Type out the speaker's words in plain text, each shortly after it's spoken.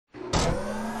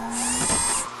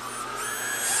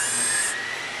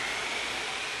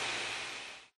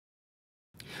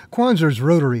Quanser's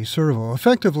rotary servo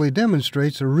effectively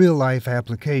demonstrates a real-life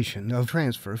application of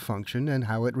transfer function and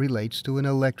how it relates to an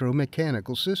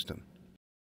electromechanical system.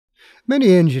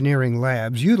 Many engineering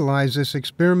labs utilize this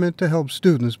experiment to help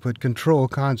students put control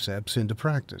concepts into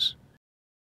practice.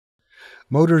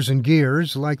 Motors and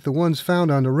gears, like the ones found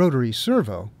on the rotary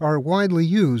servo, are widely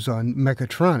used on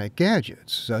mechatronic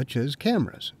gadgets, such as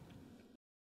cameras.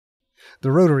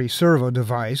 The rotary servo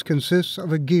device consists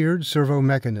of a geared servo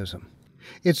mechanism.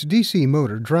 Its DC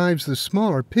motor drives the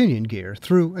smaller pinion gear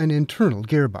through an internal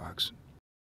gearbox.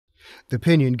 The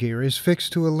pinion gear is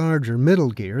fixed to a larger middle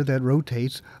gear that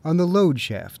rotates on the load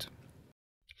shaft.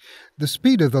 The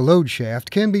speed of the load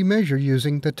shaft can be measured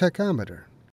using the tachometer.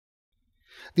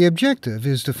 The objective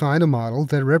is to find a model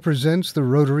that represents the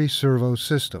rotary servo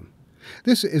system.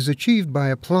 This is achieved by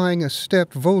applying a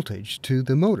stepped voltage to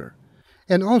the motor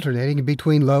and alternating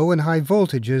between low and high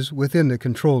voltages within the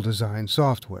control design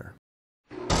software.